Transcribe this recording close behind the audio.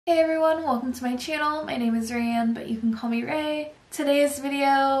Hey everyone, welcome to my channel. My name is Raeann, but you can call me Ray. Today's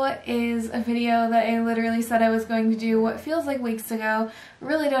video is a video that I literally said I was going to do what feels like weeks ago.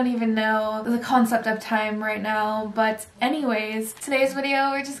 Really don't even know the concept of time right now, but anyways, today's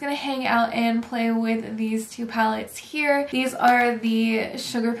video we're just gonna hang out and play with these two palettes here. These are the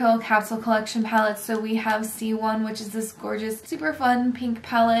Sugarpill Capsule Collection palettes. So we have C1, which is this gorgeous, super fun pink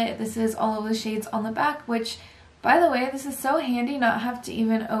palette. This is all of the shades on the back, which by the way, this is so handy not have to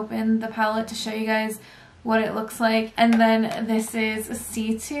even open the palette to show you guys what it looks like. And then this is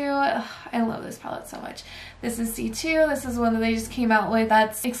C2. Ugh, I love this palette so much. This is C2. This is one that they just came out with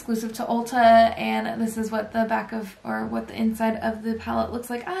that's exclusive to Ulta, and this is what the back of, or what the inside of the palette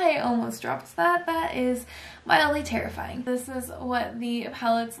looks like. I almost dropped that. That is mildly terrifying. This is what the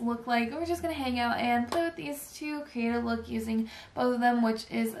palettes look like. We're just gonna hang out and play with these two, create a look using both of them, which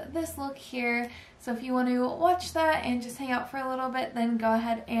is this look here. So if you want to watch that and just hang out for a little bit, then go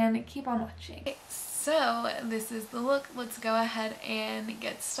ahead and keep on watching. Okay, so this is the look. Let's go ahead and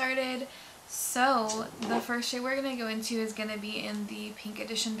get started. So the first shade we're going to go into is going to be in the Pink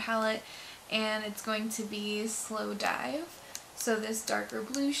Edition palette, and it's going to be Slow Dive. So this darker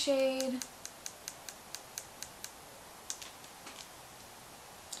blue shade.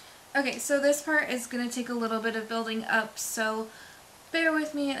 Okay, so this part is going to take a little bit of building up, so bear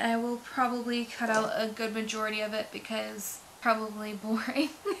with me, and I will probably cut out a good majority of it because probably boring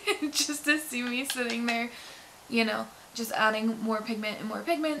just to see me sitting there, you know, just adding more pigment and more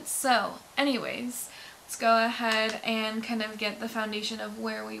pigment. So anyways, let's go ahead and kind of get the foundation of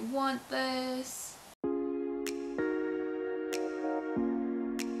where we want this.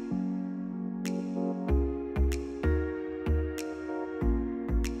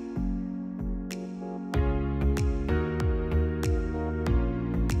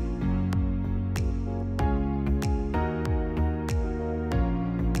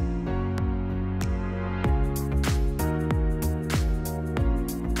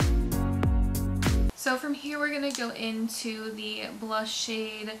 So from here we're going to go into the blush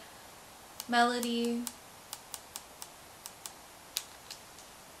shade Melody.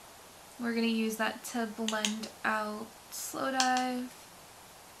 We're going to use that to blend out Slow Dive.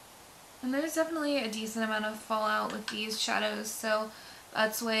 And there's definitely a decent amount of fallout with these shadows, so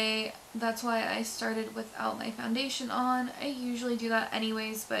that's why I started without my foundation on. I usually do that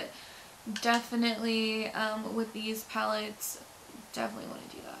anyways, but definitely with these palettes, definitely want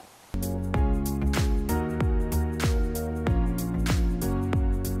to do that.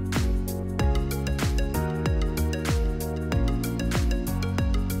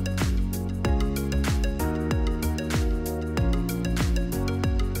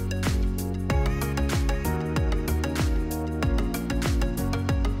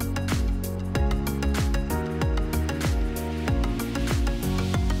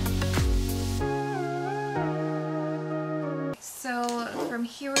 So from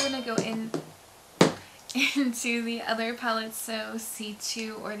here we're going to go into the other palette, so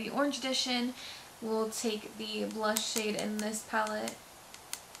C2 or the Orange Edition. We'll take the blush shade in this palette,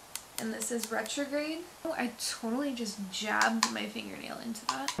 and this is Retrograde. Oh, I totally just jabbed my fingernail into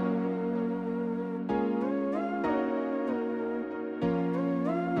that.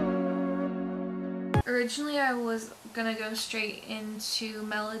 Originally I was gonna go straight into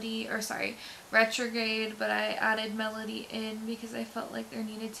Retrograde, but I added Melody in because I felt like there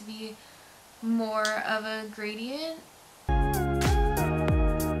needed to be more of a gradient.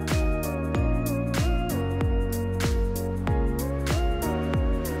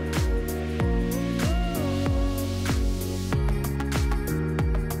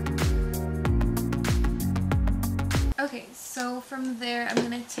 Okay, so from there I'm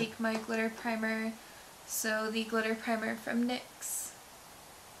gonna take my glitter primer. So the glitter primer from NYX.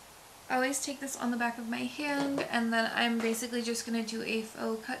 I always take this on the back of my hand, and then I'm basically just going to do a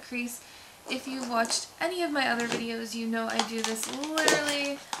faux cut crease. If you've watched any of my other videos, you know I do this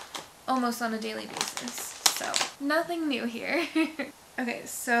literally almost on a daily basis. So nothing new here. Okay,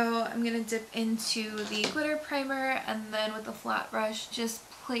 so I'm going to dip into the glitter primer, and then with a flat brush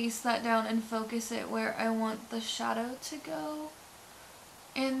just place that down and focus it where I want the shadow to go.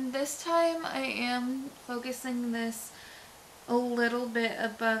 And this time I am focusing this a little bit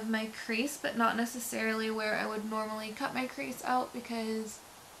above my crease, but not necessarily where I would normally cut my crease out, because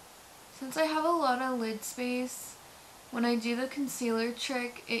since I have a lot of lid space, when I do the concealer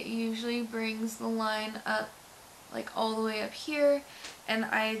trick, it usually brings the line up like all the way up here, and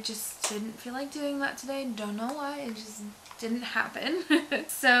I just didn't feel like doing that today. Don't know why, it just didn't happen.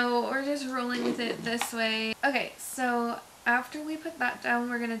 So we're just rolling with it this way. Okay, so after we put that down,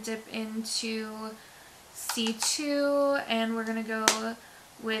 we're going to dip into C2, and we're going to go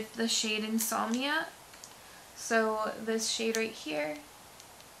with the shade Insomnia. So this shade right here.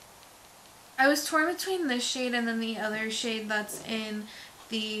 I was torn between this shade and then the other shade that's in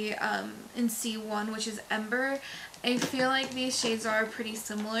the in C1, which is Ember. I feel like these shades are pretty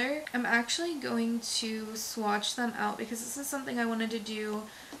similar. I'm actually going to swatch them out because this is something I wanted to do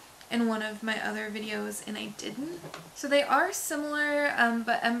in one of my other videos and I didn't. So they are similar,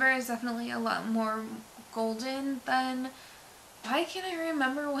 but Ember is definitely a lot more golden than... Why can't I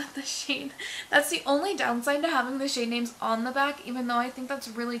remember what the shade... That's the only downside to having the shade names on the back, even though I think that's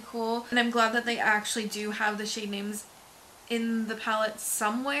really cool. And I'm glad that they actually do have the shade names in the palette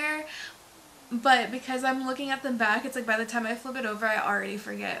somewhere. But because I'm looking at the back, it's like by the time I flip it over, I already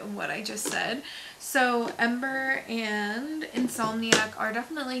forget what I just said. So Ember and Insomniac are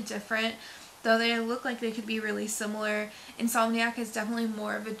definitely different. Though they look like they could be really similar. Insomniac is definitely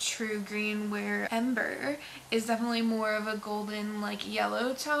more of a true green, where Ember is definitely more of a golden, like,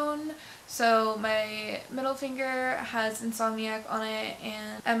 yellow tone. So my middle finger has Insomniac on it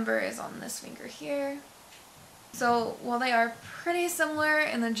and Ember is on this finger here. So while they are pretty similar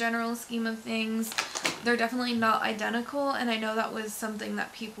in the general scheme of things, they're definitely not identical, and I know that was something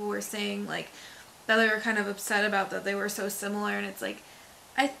that people were saying, like, that they were kind of upset about, that they were so similar, and it's like,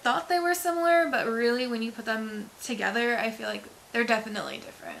 I thought they were similar, but really when you put them together, I feel like they're definitely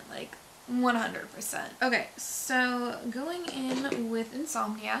different, like 100%. Okay, so going in with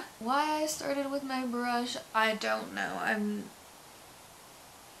Insomnia. Why I started with my brush, I don't know. I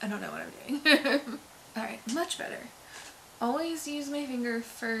don't know what I'm doing. Alright, much better. Always use my finger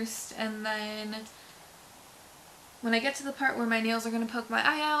first, and then when I get to the part where my nails are going to poke my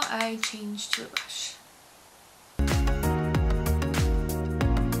eye out, I change to a brush.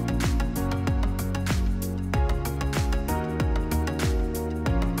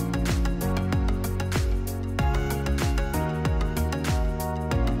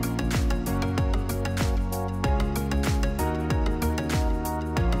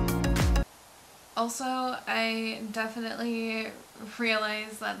 Also, I definitely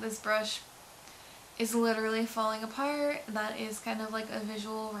realized that this brush is literally falling apart. That is kind of like a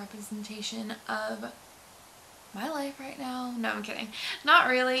visual representation of my life right now. No, I'm kidding. Not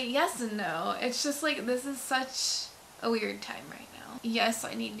really. Yes and no. It's just like, this is such a weird time right now. Yes,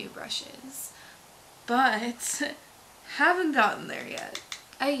 I need new brushes, but haven't gotten there yet.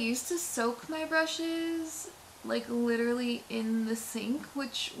 I used to soak my brushes like literally in the sink,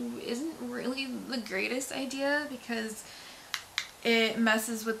 which isn't really the greatest idea because it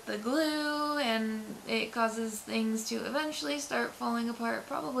messes with the glue and it causes things to eventually start falling apart,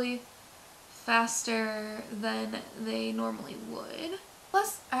 probably faster than they normally would.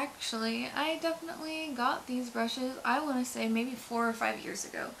 Plus, actually, I definitely got these brushes, I want to say maybe 4 or 5 years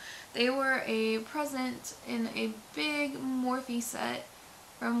ago. They were a present in a big Morphe set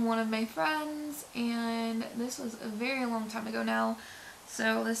from one of my friends, and this was a very long time ago now,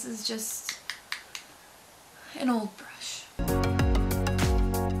 so this is just an old brush.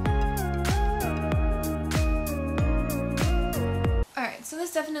 Alright, so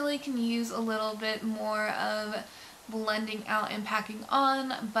this definitely can use a little bit more of blending out and packing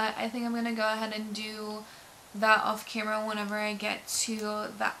on, but I think I'm going to go ahead and do that off camera whenever I get to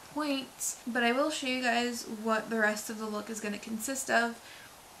that point. But I will show you guys what the rest of the look is going to consist of.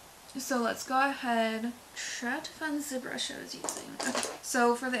 So let's go ahead, try to find the brush I was using. Okay,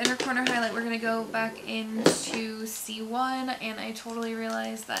 so for the inner corner highlight, we're going to go back into C1, and I totally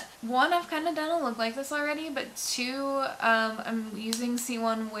realized that, one, I've kind of done a look like this already, but two, I'm using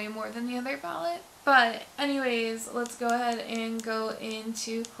C1 way more than the other palette. But anyways, let's go ahead and go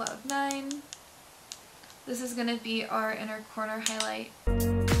into Cloud 9. This is going to be our inner corner highlight.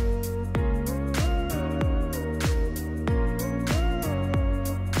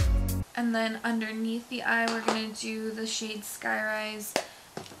 And then underneath the eye, we're going to do the shade Skyrise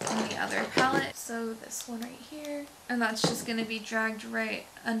in the other palette. So this one right here. And that's just going to be dragged right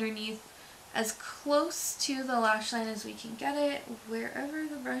underneath, as close to the lash line as we can get it, wherever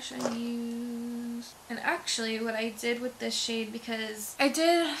the brush I use. And actually what I did with this shade, because I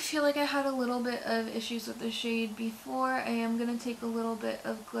did feel like I had a little bit of issues with the shade before, I am going to take a little bit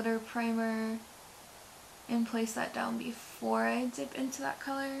of glitter primer and place that down before I dip into that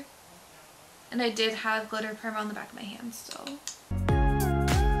color. And I did have glitter primer on the back of my hand still.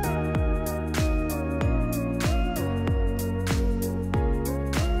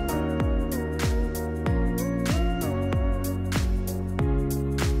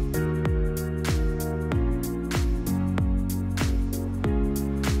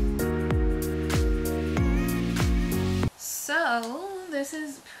 So this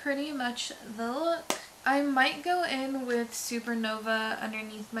is pretty much the look. I might go in with Supernova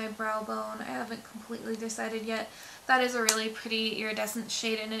underneath my brow bone. I haven't completely decided yet. That is a really pretty iridescent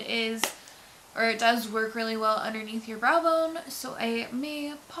shade, and it does work really well underneath your brow bone, so I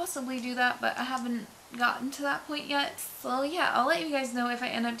may possibly do that, but I haven't gotten to that point yet. So yeah, I'll let you guys know if I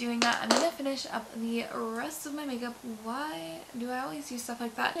end up doing that. I'm gonna finish up the rest of my makeup. Why do I always use stuff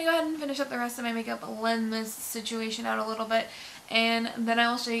like that? I'm gonna go ahead and finish up the rest of my makeup, blend this situation out a little bit, and then I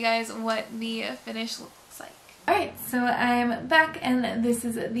will show you guys what the finish looks like. Alright, so I'm back and this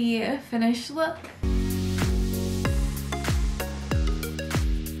is the finished look.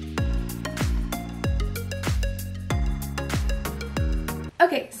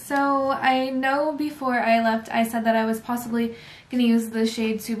 Okay, so I know before I left I said that I was possibly going to use the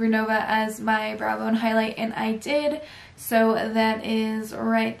shade Supernova as my brow bone highlight, and I did. So that is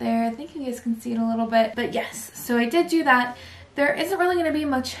right there. I think you guys can see it a little bit, but yes, so I did do that. There isn't really going to be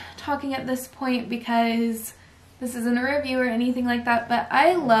much talking at this point because this isn't a review or anything like that, but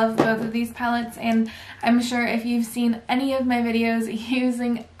I love both of these palettes, and I'm sure if you've seen any of my videos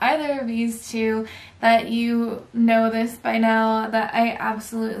using either of these two that you know this by now, that I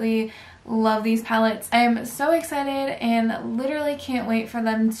absolutely love these palettes. I'm so excited and literally can't wait for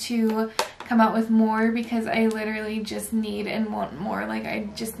them to come out with more because I literally just need and want more. Like, I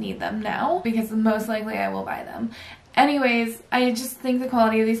just need them now because most likely I will buy them. Anyways, I just think the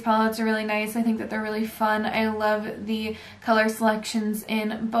quality of these palettes are really nice. I think that they're really fun. I love the color selections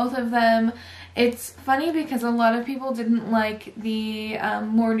in both of them. It's funny because a lot of people didn't like the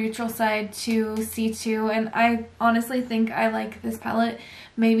more neutral side to C2, and I honestly think I like this palette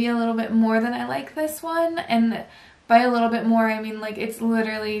maybe a little bit more than I like this one, and by a little bit more, I mean like it's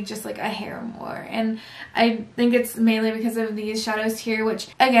literally just like a hair more, and I think it's mainly because of these shadows here, which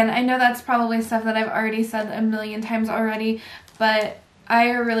again, I know that's probably stuff that I've already said a million times already, but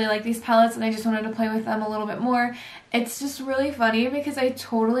I really like these palettes and I just wanted to play with them a little bit more. It's just really funny because I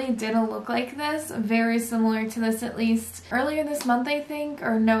totally did a look like this, very similar to this at least earlier this month I think,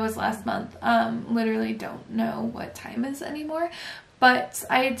 or no, it was last month. Literally don't know what time is anymore. But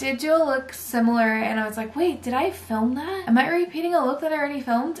I did do a look similar and I was like, wait, did I film that? Am I repeating a look that I already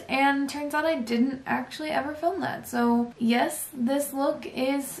filmed? And turns out I didn't actually ever film that. So yes, this look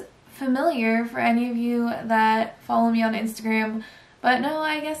is familiar for any of you that follow me on Instagram. But no,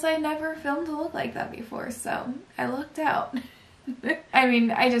 I guess I never filmed a look like that before, so I lucked out. I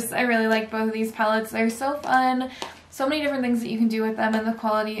mean, I really like both of these palettes. They're so fun. So many different things that you can do with them, and the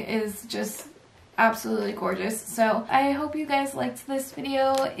quality is just absolutely gorgeous. So I hope you guys liked this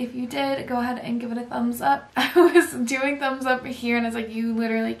video. If you did, go ahead and give it a thumbs up. I was doing thumbs up here and it's like you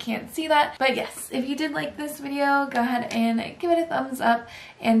literally can't see that. But yes, if you did like this video, go ahead and give it a thumbs up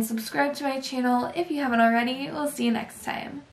and subscribe to my channel if you haven't already. We'll see you next time.